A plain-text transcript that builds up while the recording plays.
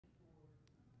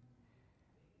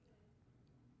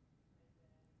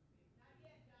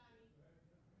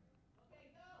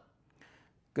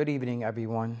Good evening,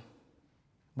 everyone.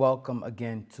 Welcome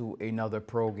again to another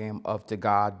program of To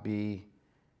God Be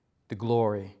the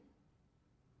Glory.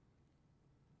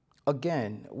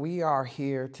 Again, we are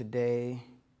here today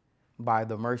by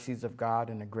the mercies of God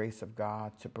and the grace of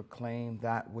God to proclaim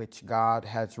that which God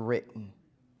has written.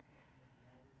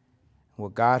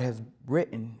 What God has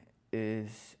written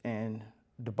is in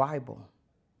the Bible.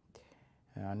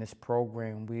 And on this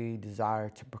program, we desire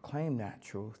to proclaim that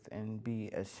truth and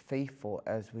be as faithful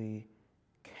as we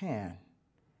can,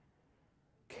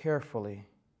 carefully,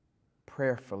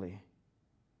 prayerfully,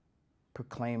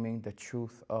 proclaiming the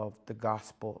truth of the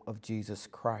gospel of Jesus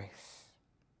Christ.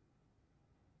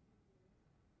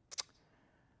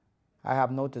 I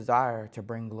have no desire to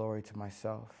bring glory to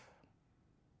myself.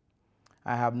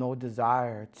 I have no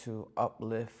desire to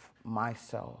uplift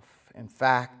myself. In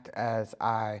fact, as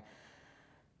I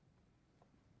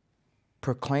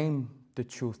proclaim the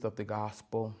truth of the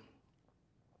gospel,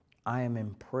 I am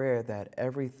in prayer that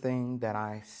everything that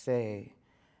I say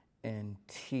and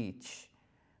teach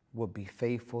will be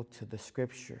faithful to the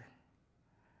scripture.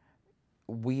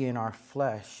 We in our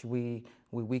flesh, we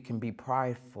can be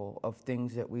prideful of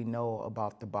things that we know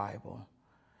about the Bible.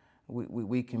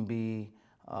 We can be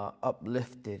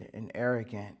uplifted and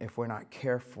arrogant if we're not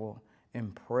careful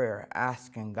in prayer,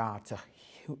 asking God to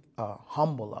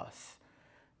humble us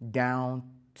down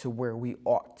to where we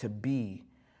ought to be,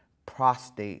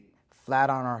 prostrate, flat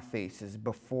on our faces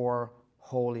before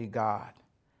holy God.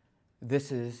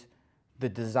 This is the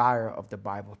desire of the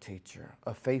Bible teacher,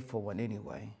 a faithful one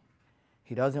anyway.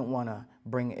 He doesn't want to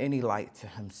bring any light to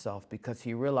himself because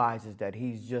he realizes that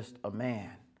he's just a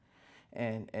man.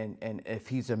 And if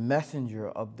he's a messenger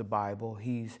of the Bible,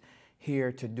 he's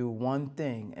here to do one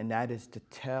thing, and that is to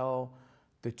tell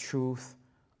the truth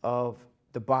of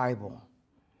the Bible.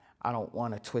 I don't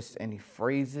want to twist any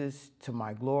phrases to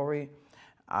my glory.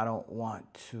 I don't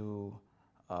want to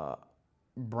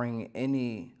bring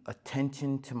any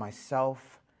attention to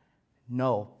myself.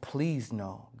 No, please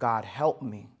no. God, help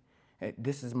me.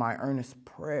 This is my earnest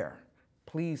prayer.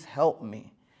 Please help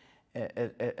me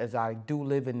as I do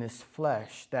live in this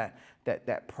flesh,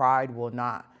 that pride will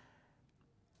not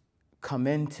come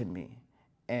into me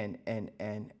and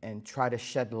try to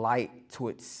shed light to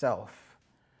itself,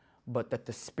 but that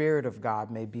the Spirit of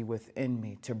God may be within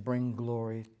me to bring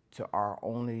glory to our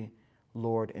only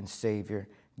Lord and Savior,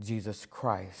 Jesus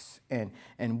Christ. And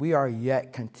we are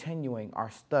yet continuing our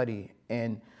study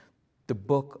in the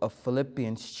book of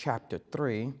Philippians chapter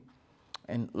 3.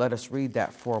 And let us read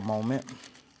that for a moment.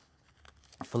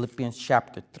 Philippians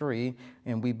chapter 3,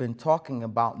 and we've been talking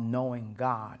about knowing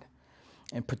God,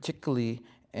 and particularly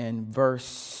in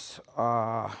verse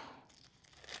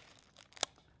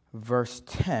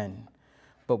 10,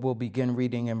 but we'll begin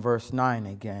reading in verse 9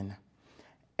 again.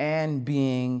 And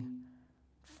being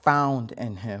found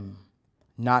in him,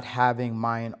 not having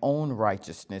mine own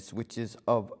righteousness, which is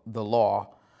of the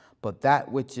law, but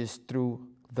that which is through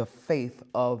the faith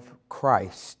of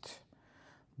Christ,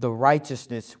 the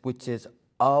righteousness which is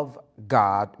of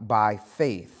God by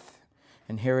faith.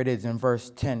 And here it is in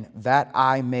verse 10, that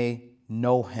I may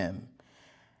know him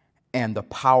and the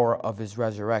power of his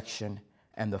resurrection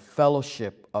and the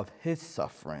fellowship of his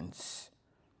sufferings,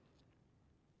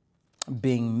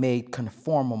 being made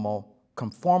conformable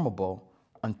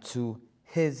unto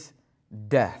his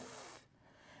death.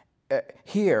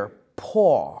 Here,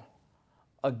 Paul,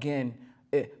 again,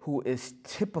 who is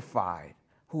typified,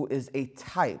 who is a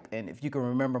type. And if you can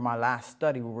remember my last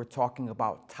study, we were talking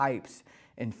about types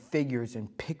and figures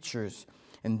and pictures.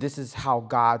 And this is how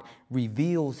God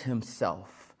reveals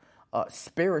himself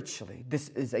spiritually. This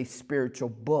is a spiritual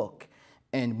book.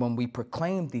 And when we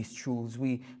proclaim these truths,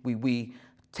 we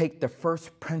take the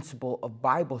first principle of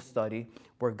Bible study,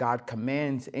 where God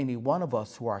commands any one of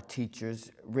us who are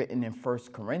teachers, written in 1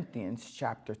 Corinthians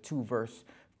chapter 2, verse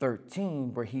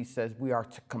 13, where he says we are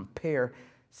to compare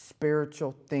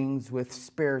spiritual things with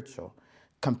spiritual,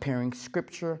 comparing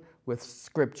scripture with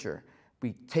scripture.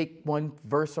 We take one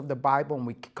verse of the Bible and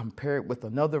we compare it with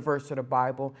another verse of the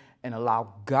Bible and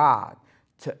allow God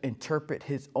to interpret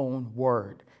his own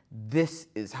word. This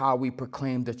is how we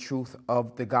proclaim the truth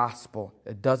of the gospel.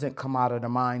 It doesn't come out of the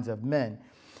minds of men.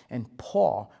 And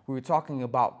Paul, we were talking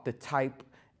about the type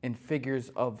and figures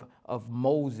of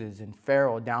Moses and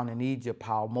Pharaoh down in Egypt,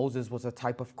 how Moses was a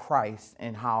type of Christ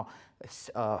and how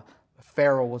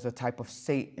Pharaoh was a type of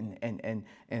Satan,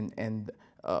 and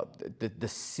the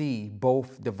sea,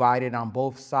 both divided on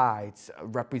both sides,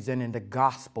 representing the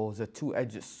gospel as a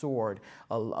two-edged sword,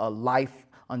 a life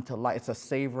unto life. It's a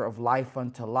savor of life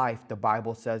unto life, the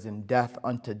Bible says, and death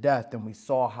unto death. And we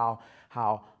saw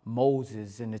how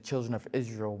Moses and the children of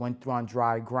Israel went through on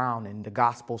dry ground, and the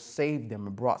gospel saved them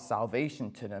and brought salvation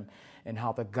to them, and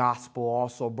how the gospel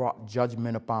also brought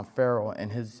judgment upon Pharaoh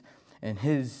and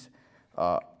his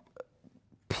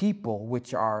people,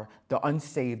 which are the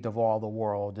unsaved of all the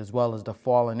world, as well as the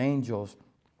fallen angels.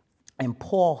 And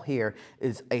Paul here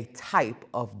is a type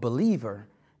of believer.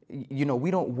 You know,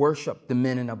 we don't worship the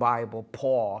men in the Bible,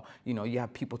 Paul. You know, you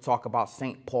have people talk about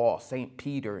St. Paul, St.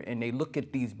 Peter, and they look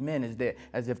at these men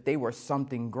as if they were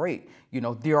something great. You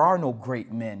know, there are no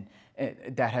great men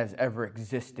that has ever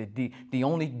existed. The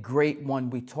only great one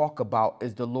we talk about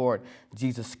is the Lord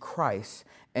Jesus Christ.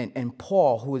 And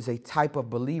Paul, who is a type of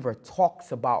believer,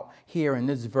 talks about here in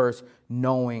this verse,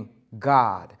 knowing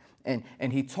God.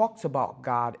 And he talks about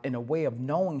God in a way of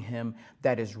knowing him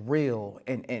that is real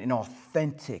and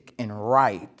authentic and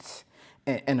right.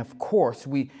 And of course,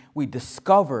 we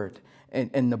discovered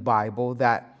in the Bible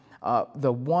that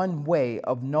the one way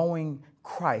of knowing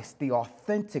Christ, the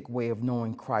authentic way of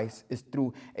knowing Christ, is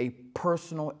through a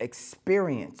personal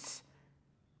experience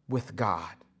with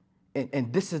God.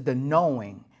 And this is the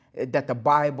knowing that the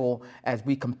Bible, as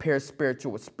we compare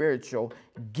spiritual with spiritual,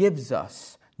 gives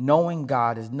us. Knowing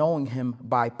God is knowing him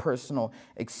by personal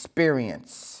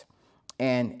experience.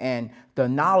 And the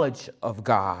knowledge of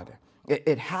God,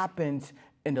 it happens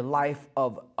in the life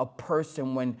of a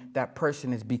person when that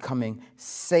person is becoming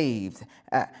saved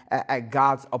at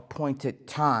God's appointed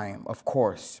time, of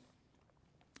course.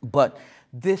 But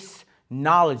this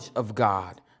knowledge of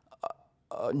God,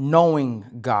 knowing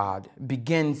God,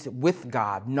 begins with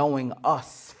God knowing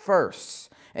us first.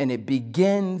 And it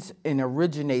begins and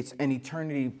originates in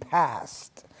eternity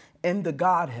past in the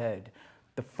Godhead,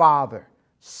 the Father,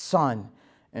 Son,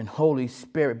 and Holy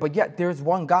Spirit. But yet there's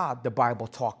one God the Bible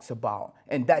talks about.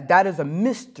 And that is a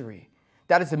mystery.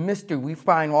 That is a mystery. We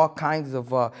find all kinds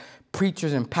of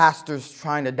preachers and pastors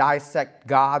trying to dissect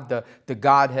God, the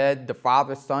Godhead, the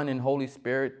Father, Son, and Holy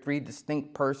Spirit, three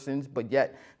distinct persons. But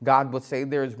yet God would say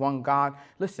there is one God.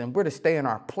 Listen, we're to stay in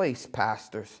our place,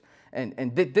 pastors.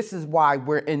 And this is why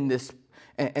we're in this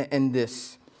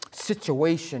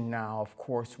situation now, of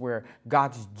course, where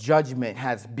God's judgment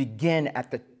has begun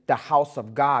at the house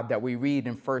of God that we read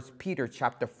in 1 Peter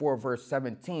chapter 4, verse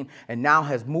 17, and now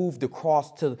has moved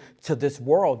across to this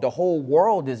world. The whole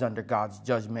world is under God's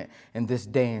judgment in this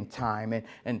day and time.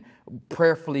 And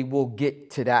prayerfully, we'll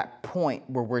get to that point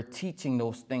where we're teaching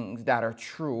those things that are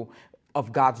true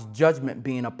of God's judgment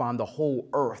being upon the whole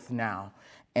earth now.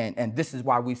 And this is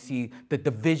why we see the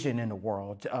division in the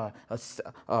world.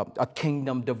 A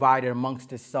kingdom divided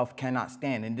amongst itself cannot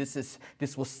stand. And this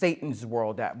was Satan's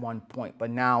world at one point, but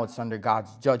now it's under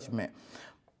God's judgment.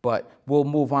 But we'll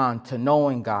move on to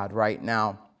knowing God right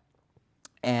now.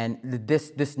 And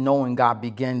this knowing God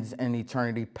begins in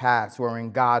eternity past,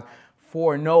 wherein God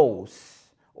foreknows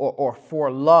or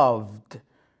foreloved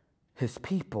his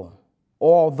people,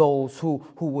 all those who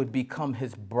would become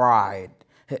his bride,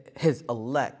 his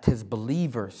elect, his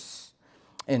believers.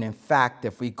 And in fact,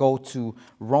 if we go to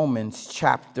Romans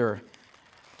chapter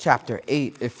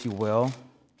 8, if you will,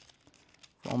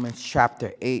 Romans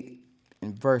chapter 8,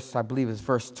 in verse, I believe it's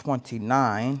verse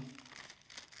 29.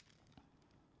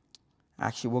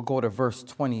 Actually, we'll go to verse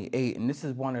 28, and this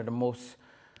is one of the most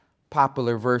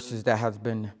popular verses that has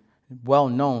been well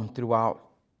known throughout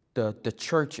the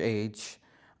church age.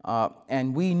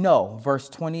 And we know, verse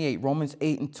 28, Romans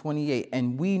 8 and 28,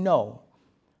 and we know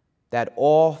that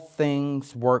all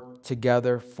things work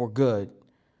together for good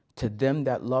to them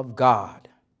that love God,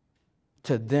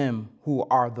 to them who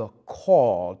are the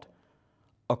called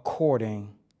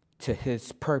according to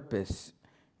his purpose.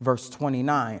 Verse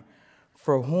 29,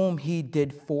 for whom he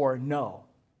did foreknow.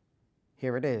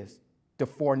 Here it is, the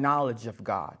foreknowledge of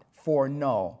God,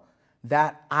 foreknow,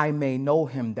 that I may know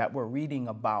him that we're reading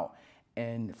about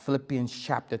in Philippians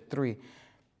chapter 3,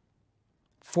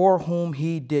 for whom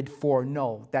he did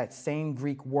foreknow, that same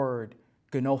Greek word,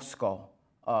 gnosko,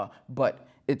 but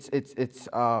it's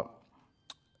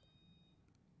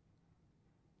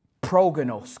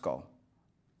prognosko,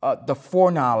 the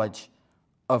foreknowledge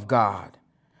of God.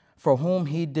 For whom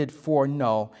he did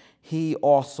foreknow, he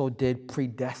also did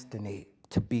predestinate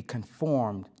to be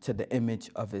conformed to the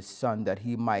image of his Son, that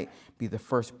he might be the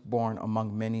firstborn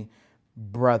among many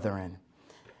brethren.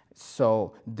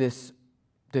 So this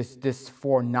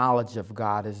foreknowledge of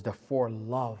God is the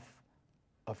forelove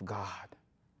of God.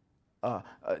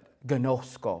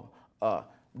 Gnosko,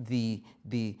 the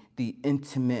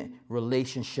intimate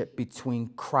relationship between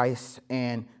Christ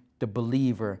and the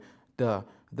believer, the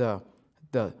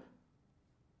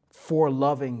for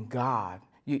loving God.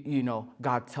 You know,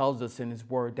 God tells us in his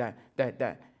word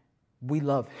that we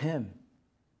love him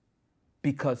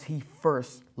because he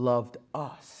first loved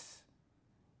us.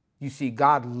 You see,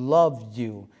 God loved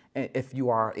you if you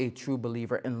are a true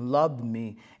believer and loved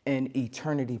me in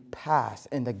eternity past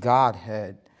in the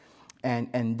Godhead.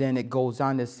 And then it goes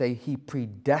on to say he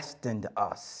predestined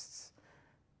us.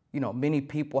 You know, many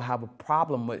people have a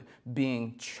problem with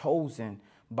being chosen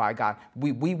by God.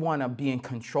 We want to be in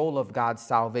control of God's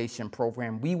salvation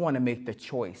program. We want to make the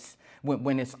choice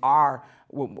when it's on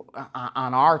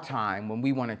our time, when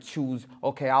we want to choose,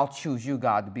 okay, I'll choose you,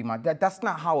 God, to be my dad. That's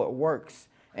not how it works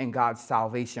in God's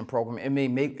salvation program.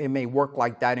 It may work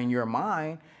like that in your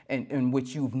mind, in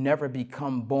which you've never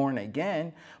become born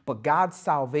again, but God's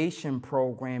salvation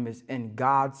program is in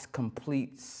God's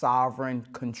complete sovereign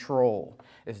control.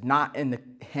 It's not in the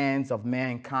hands of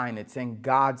mankind. It's in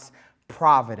God's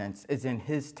providence. It's in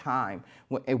his time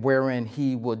wherein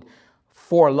he would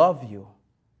forelove you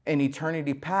in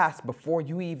eternity past, before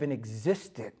you even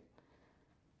existed,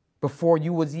 before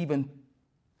you was even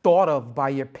thought of by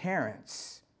your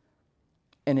parents.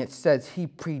 And it says he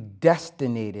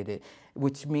predestinated it,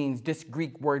 which means, this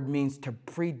Greek word means to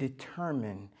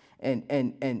predetermine and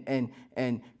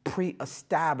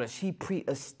pre-establish. He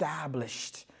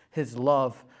pre-established his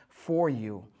love for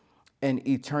you in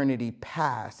eternity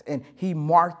past, and he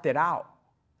marked it out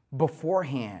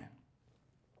beforehand.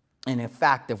 And in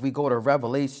fact, if we go to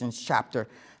Revelations chapter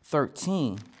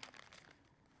 13,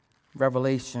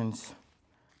 Revelations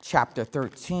chapter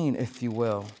 13, if you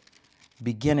will,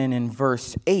 beginning in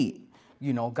verse 8,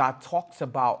 you know, God talks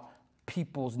about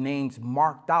people's names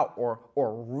marked out or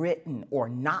written or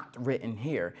not written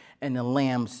here in the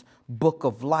Lamb's book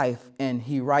of life. And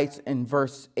he writes in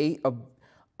verse 8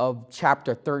 of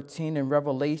chapter 13 in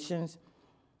Revelations,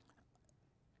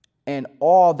 and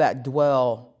all that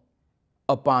dwell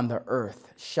upon the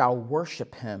earth shall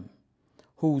worship him,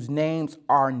 whose names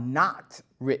are not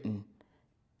written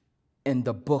in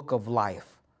the book of life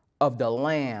of the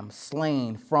Lamb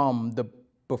slain from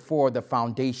before the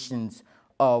foundations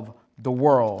of the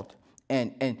world.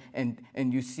 And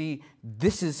you see,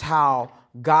 this is how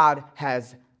God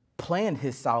has planned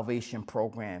his salvation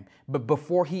program. But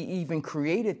before he even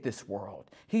created this world,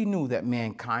 he knew that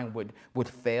mankind would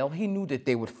fail. He knew that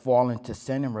they would fall into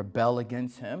sin and rebel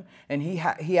against him. And he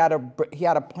had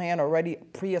a plan already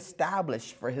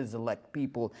pre-established for his elect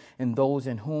people, and those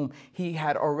in whom he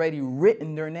had already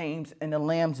written their names in the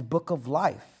Lamb's book of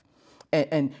life.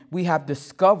 And we have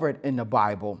discovered in the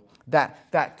Bible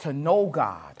that to know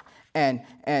God and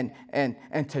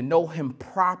to know him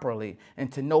properly and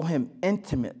to know him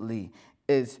intimately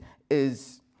is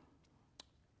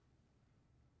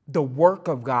the work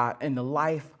of God in the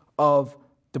life of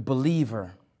the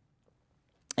believer.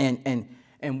 And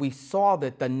we saw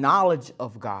that the knowledge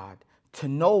of God, to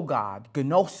know God,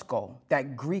 gnosko,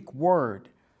 that Greek word,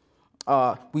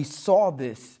 we saw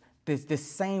this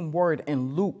same word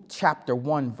in Luke chapter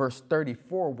 1, verse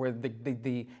 34, where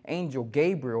the angel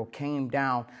Gabriel came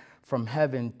down from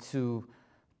heaven to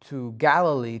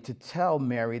Galilee to tell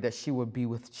Mary that she would be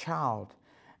with child.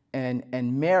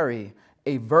 And Mary,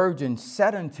 a virgin,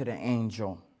 said unto the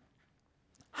angel,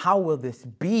 how will this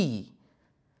be,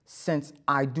 since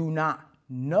I do not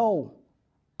know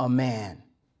a man?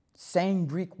 Same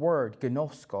Greek word,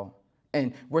 gnosko.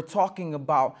 And we're talking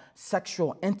about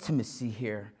sexual intimacy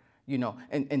here, you know,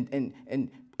 and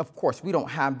of course, we don't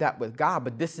have that with God,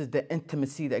 but this is the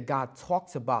intimacy that God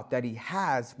talks about, that he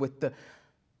has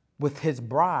with his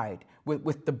bride,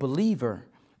 with the believer.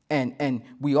 And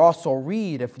we also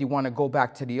read, if you want to go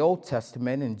back to the Old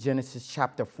Testament, in Genesis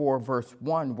chapter 4, verse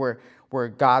 1, where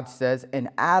God says, and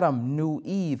Adam knew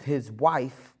Eve, his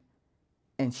wife,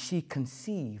 and she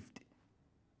conceived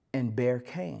and bare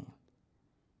Cain.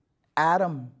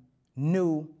 Adam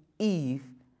knew Eve,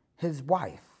 his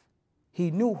wife.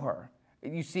 He knew her.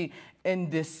 You see,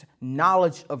 in this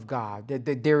knowledge of God,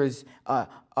 that there is a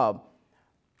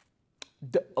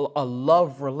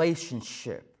love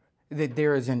relationship, that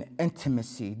there is an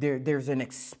intimacy, there's an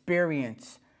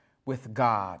experience with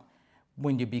God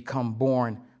when you become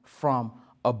born from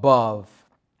above.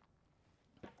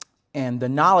 And the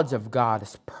knowledge of God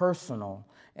is personal,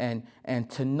 and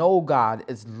to know God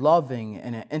is loving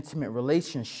and an intimate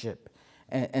relationship.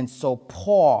 And so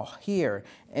Paul here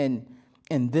in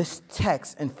this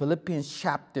text in Philippians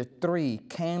chapter 3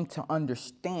 came to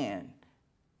understand.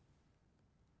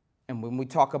 And when we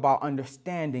talk about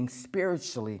understanding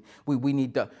spiritually, we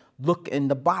need to look in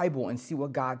the Bible and see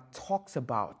what God talks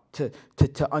about to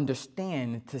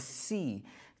understand, to see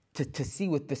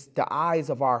with the eyes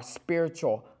of our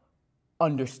spiritual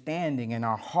understanding in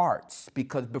our hearts,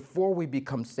 because before we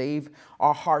become saved,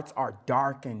 our hearts are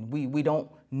darkened. We don't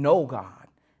know God.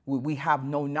 We have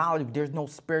no knowledge. There's no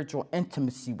spiritual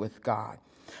intimacy with God.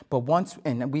 But once,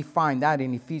 and we find that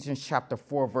in Ephesians chapter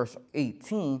 4, verse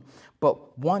 18,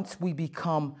 but once we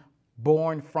become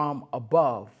born from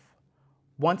above,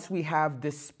 once we have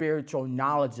this spiritual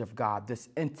knowledge of God, this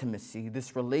intimacy,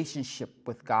 this relationship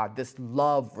with God, this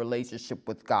love relationship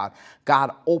with God,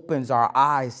 God opens our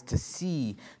eyes to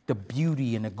see the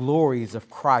beauty and the glories of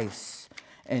Christ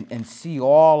and see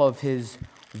all of his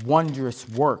wondrous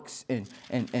works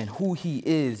and who he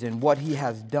is and what he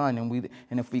has done.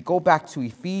 And if we go back to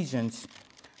Ephesians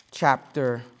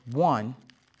chapter 1,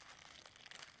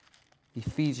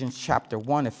 Ephesians chapter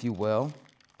 1, if you will,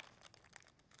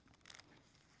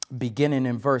 beginning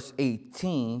in verse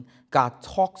 18, God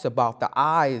talks about the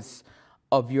eyes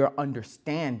of your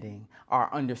understanding. Our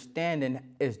understanding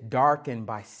is darkened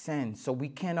by sin, so we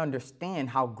can't understand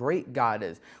how great God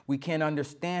is. We can't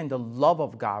understand the love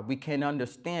of God. We can't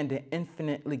understand the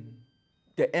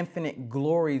infinite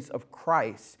glories of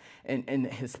Christ and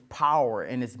his power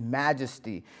and his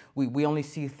majesty. We only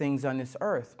see things on this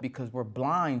earth because we're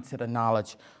blind to the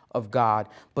knowledge of God.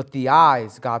 But the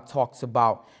eyes, God talks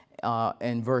about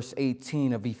in verse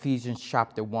 18 of Ephesians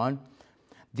chapter 1,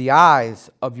 the eyes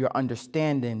of your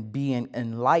understanding being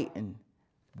enlightened,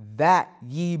 that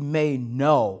ye may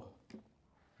know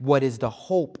what is the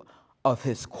hope of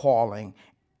his calling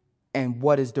and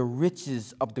what is the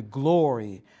riches of the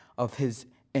glory of his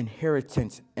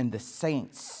inheritance in the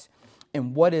saints.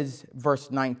 And what is, verse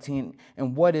 19,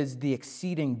 and what is the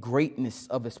exceeding greatness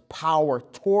of his power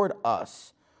toward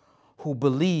us who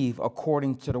believe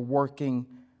according to the working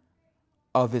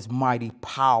of his mighty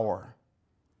power,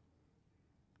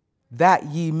 that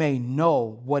ye may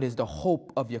know what is the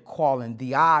hope of your calling,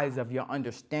 the eyes of your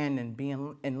understanding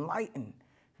being enlightened.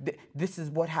 This is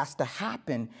what has to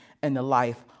happen in the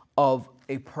life of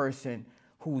a person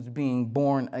who's being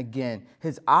born again.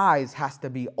 His eyes has to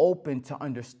be open to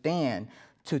understand,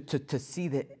 to see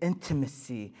the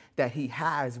intimacy that he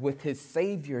has with his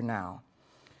Savior now.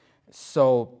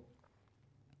 So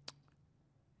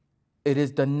it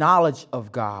is the knowledge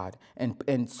of God.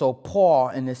 And so Paul,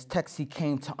 in this text, he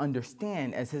came to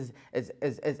understand as his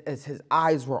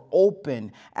eyes were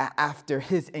open after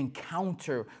his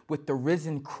encounter with the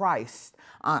risen Christ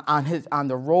on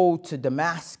the road to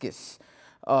Damascus.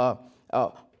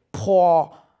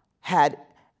 Paul had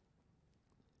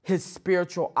his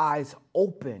spiritual eyes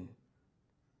open.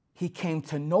 He came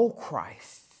to know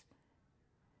Christ.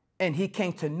 And he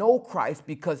came to know Christ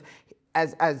because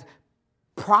as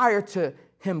prior to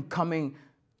him coming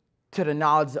to the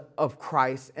knowledge of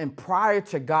Christ, and prior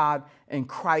to God and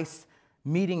Christ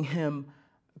meeting him,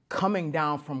 coming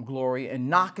down from glory and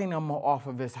knocking him off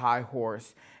of his high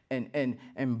horse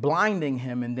and blinding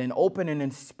him, and then opening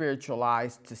his spiritual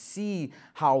eyes to see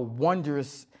how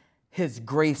wondrous his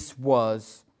grace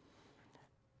was,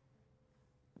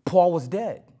 Paul was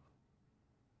dead.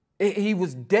 He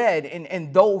was dead,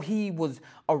 and though he was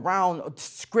around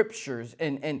scriptures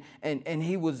and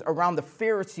he was around the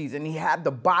Pharisees and he had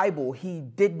the Bible, he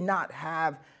did not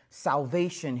have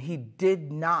salvation. He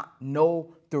did not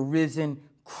know the risen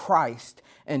Christ.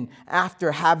 And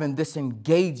after having this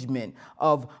engagement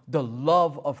of the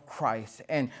love of Christ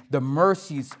and the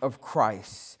mercies of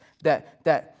Christ,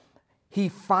 that he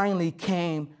finally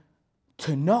came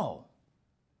to know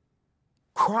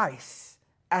Christ.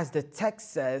 As the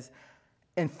text says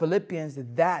in Philippians,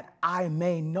 that I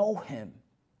may know him.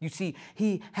 You see,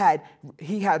 he had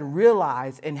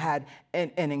realized and had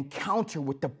an encounter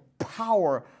with the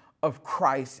power of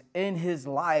Christ in his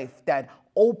life that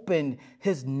opened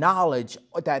his knowledge,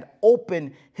 that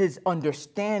opened his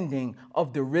understanding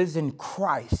of the risen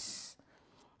Christ.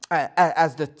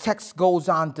 As the text goes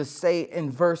on to say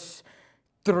in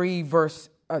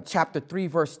chapter 3,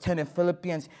 verse 10 in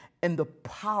Philippians, in the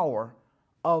power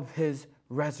of his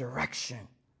resurrection.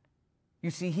 You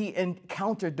see, he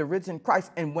encountered the risen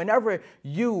Christ. And whenever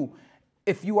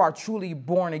if you are truly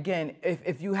born again,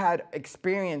 if you had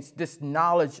experienced this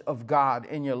knowledge of God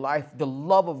in your life, the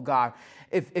love of God,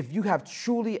 if you have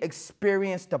truly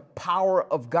experienced the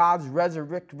power of God's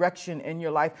resurrection in your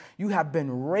life, you have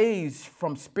been raised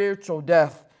from spiritual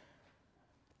death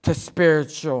to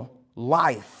spiritual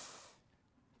life.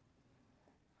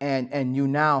 And you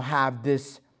now have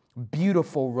this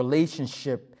beautiful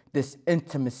relationship, this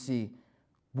intimacy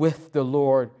with the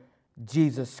Lord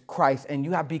Jesus Christ, and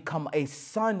you have become a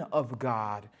son of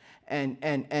God. And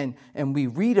we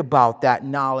read about that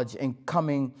knowledge and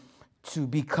coming to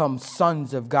become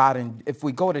sons of God. And if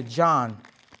we go to John,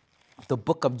 the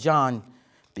book of John,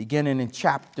 beginning in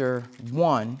chapter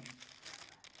 1,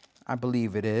 I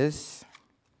believe it is.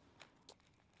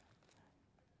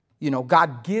 You know,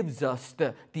 God gives us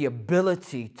the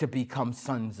ability to become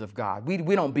sons of God.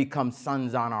 We don't become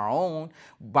sons on our own,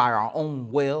 by our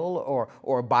own will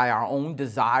or by our own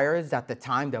desires at the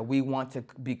time that we want to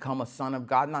become a son of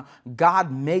God. Now,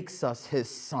 God makes us his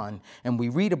son. And we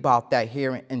read about that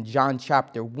here in John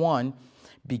chapter 1,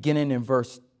 beginning in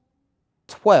verse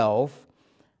 12.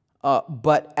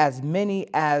 But as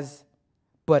many as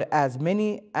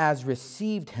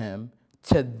received him,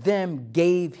 to them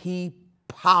gave he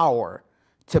power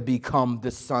to become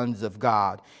the sons of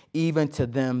God, even to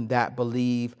them that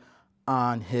believe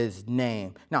on his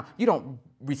name. Now, you don't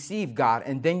receive God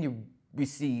and then you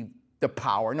receive the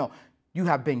power. No, you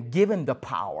have been given the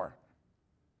power.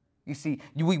 You see,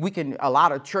 we can, a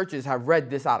lot of churches have read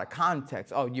this out of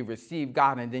context. Oh, you receive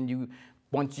God and then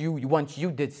once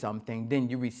you did something, then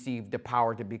you receive the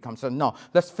power to become. So no,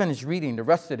 let's finish reading the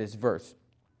rest of this verse.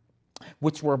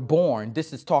 Which were born,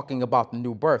 this is talking about the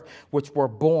new birth, which were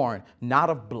born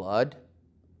not of blood,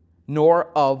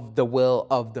 nor of the will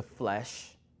of the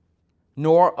flesh,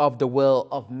 nor of the will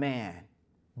of man,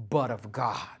 but of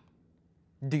God.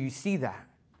 Do you see that?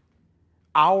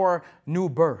 Our new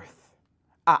birth,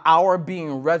 our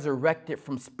being resurrected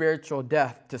from spiritual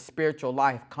death to spiritual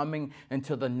life, coming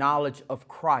into the knowledge of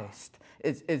Christ,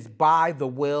 is by the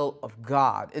will of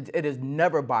God. It is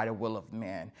never by the will of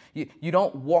man. You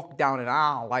don't walk down an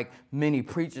aisle like many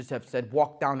preachers have said,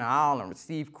 walk down the aisle and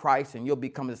receive Christ and you'll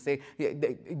become the saved.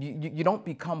 You don't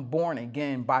become born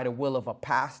again by the will of a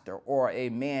pastor or a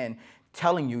man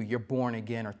telling you you're born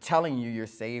again or telling you you're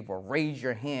saved, or raise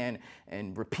your hand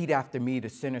and repeat after me the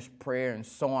sinner's prayer and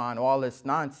so on, all this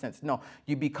nonsense. No,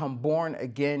 you become born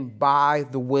again by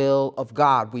the will of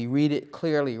God. We read it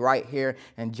clearly right here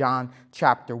in John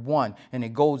chapter 1. And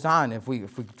it goes on, if we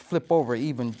flip over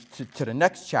even to the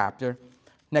next chapter,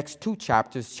 next two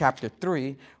chapters, chapter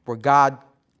 3, where God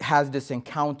has this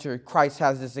encounter, Christ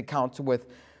has this encounter with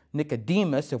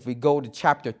Nicodemus. If we go to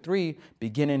chapter 3,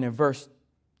 beginning in verse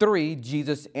 3,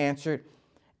 Jesus answered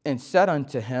and said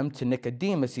unto him, to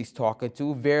Nicodemus he's talking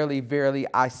to, verily, verily,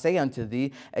 I say unto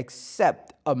thee,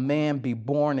 except a man be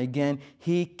born again,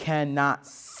 he cannot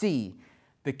see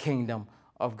the kingdom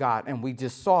of God. And we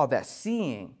just saw that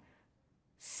seeing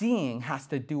has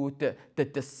to do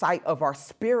with the sight of our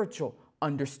spiritual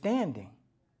understanding.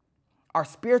 Our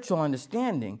spiritual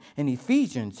understanding in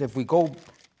Ephesians, if we go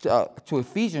to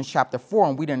Ephesians chapter 4,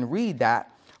 and we didn't read that,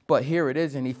 but here it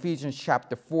is in Ephesians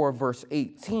chapter 4, verse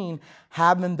 18,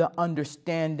 having the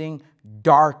understanding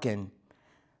darkened,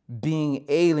 being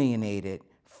alienated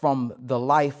from the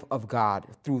life of God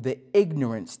through the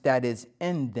ignorance that is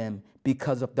in them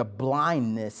because of the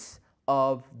blindness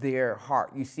of their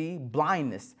heart. You see,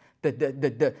 blindness.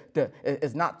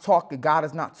 Is not talking. God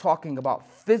is not talking about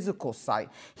physical sight.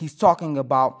 He's talking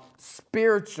about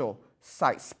spiritual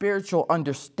sight, spiritual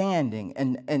understanding,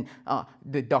 and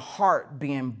the heart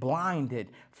being blinded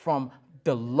from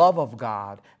the love of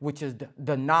God, which is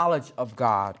the knowledge of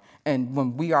God. And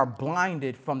when we are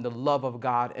blinded from the love of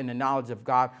God and the knowledge of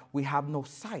God, we have no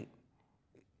sight.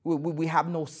 We have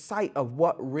no sight of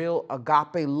what real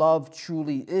agape love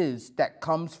truly is that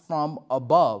comes from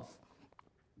above.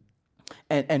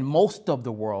 And most of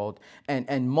the world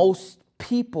and most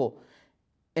people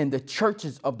in the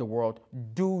churches of the world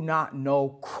do not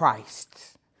know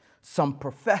Christ. Some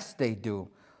profess they do,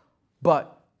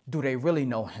 but do they really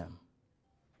know him?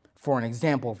 For an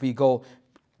example, if we go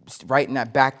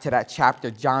right back to that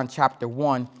chapter, John chapter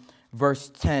 1,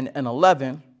 verse 10 and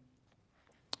 11,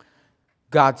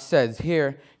 God says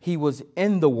here, he was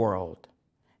in the world,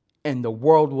 and the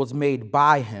world was made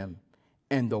by him,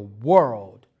 and the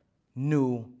world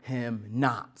knew him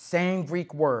not. Same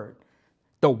Greek word.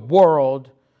 The world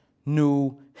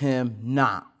knew him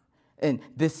not. And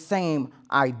this same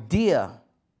idea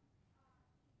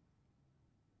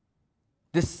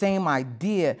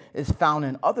is found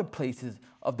in other places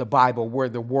of the Bible where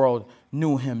the world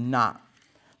knew him not.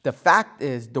 The fact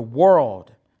is, the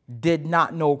world did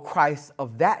not know Christ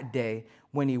of that day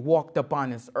when he walked upon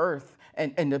this earth.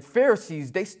 And the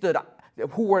Pharisees, they stood,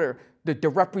 who were the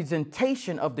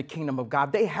representation of the kingdom of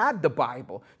God. They had the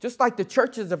Bible. Just like the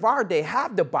churches of our day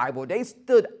have the Bible. They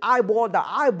stood eyeball to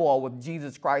eyeball with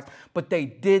Jesus Christ, but they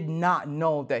did not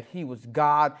know that he was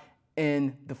God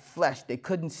in the flesh. They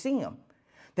couldn't see him.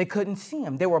 They couldn't see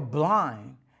him. They were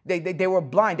blind. They were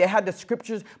blind. They had the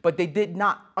scriptures, but they did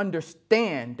not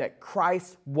understand that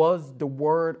Christ was the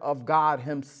Word of God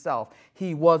himself.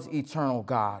 He was eternal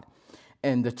God.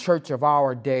 And the church of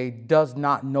our day does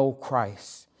not know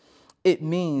Christ. It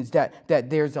means that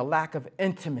there's a lack of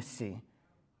intimacy.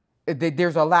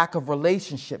 There's a lack of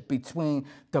relationship between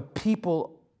the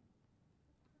people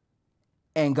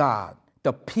and God,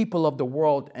 the people of the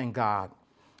world and God.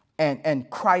 And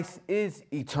Christ is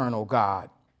eternal God.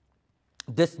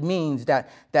 This means that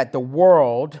the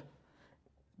world,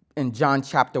 in John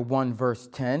chapter 1, verse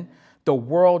 10, the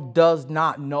world does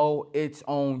not know its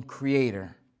own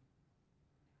creator.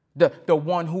 The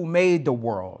one who made the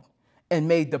world and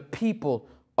made the people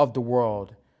of the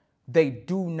world, they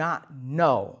do not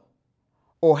know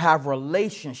or have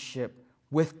relationship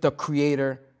with the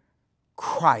creator,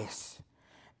 Christ.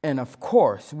 And of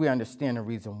course, we understand the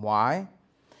reason why.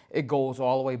 It goes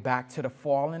all the way back to the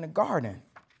fall in the garden.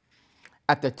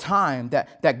 At the time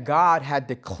that God had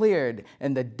declared,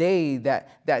 in the day that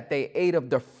they ate of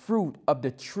the fruit of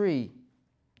the tree,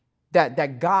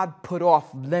 that God put off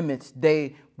limits,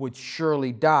 they would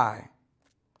surely die.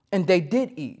 And they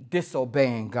did eat,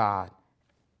 disobeying God,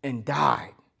 and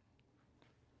died.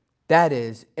 That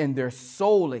is, in their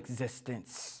soul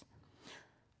existence.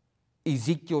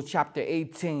 Ezekiel chapter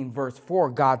 18, verse 4,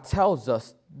 God tells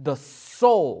us, the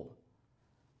soul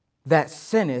that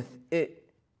sinneth, it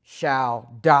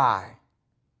shall die.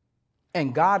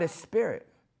 And God is spirit.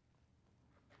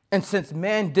 And since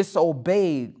man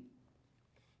disobeyed,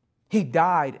 he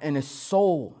died in his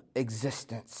soul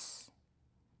existence.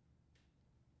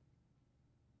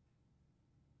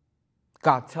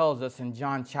 God tells us in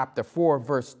John chapter 4,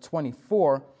 verse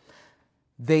 24,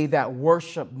 they that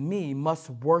worship me must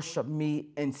worship me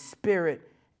in spirit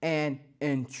and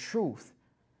in truth.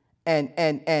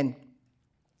 And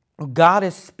God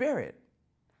is spirit.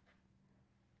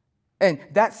 And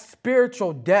that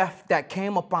spiritual death that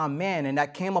came upon man and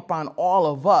that came upon all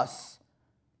of us,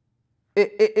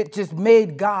 it just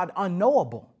made God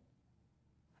unknowable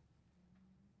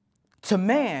to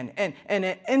man in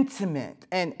an intimate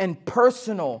and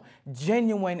personal,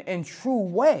 genuine and true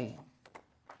way.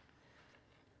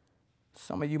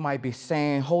 Some of you might be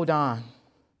saying, hold on.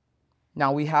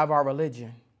 Now we have our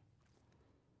religion.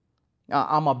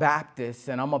 I'm a Baptist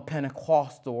and I'm a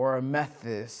Pentecostal or a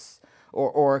Methodist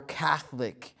or a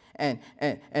Catholic.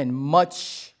 And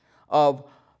much of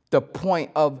the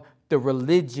point of the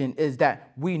religion is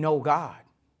that we know God.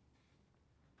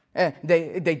 And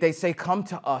they say, come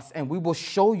to us and we will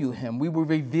show you him. We will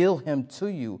reveal him to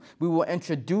you. We will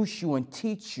introduce you and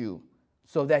teach you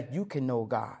so that you can know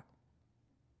God.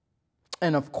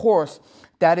 And of course,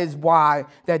 that is why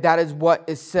that is what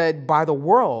is said by the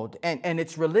world and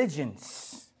its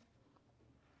religions.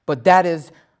 But that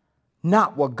is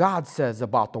not what God says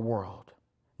about the world,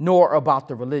 nor about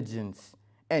the religions.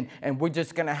 And we're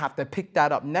just going to have to pick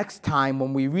that up next time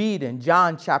when we read in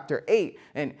John chapter 8.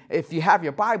 And if you have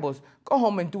your Bibles, go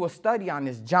home and do a study on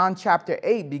this. John chapter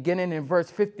 8, beginning in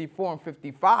verse 54 and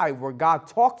 55, where God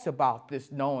talks about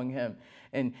this knowing him.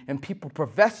 And people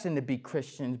professing to be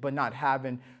Christians, but not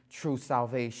having true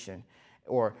salvation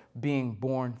or being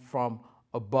born from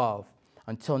above.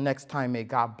 Until next time, may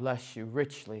God bless you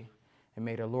richly, and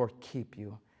may the Lord keep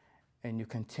you, and you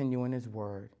continue in his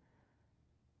word.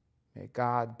 May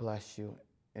God bless you,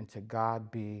 and to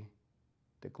God be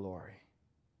the glory.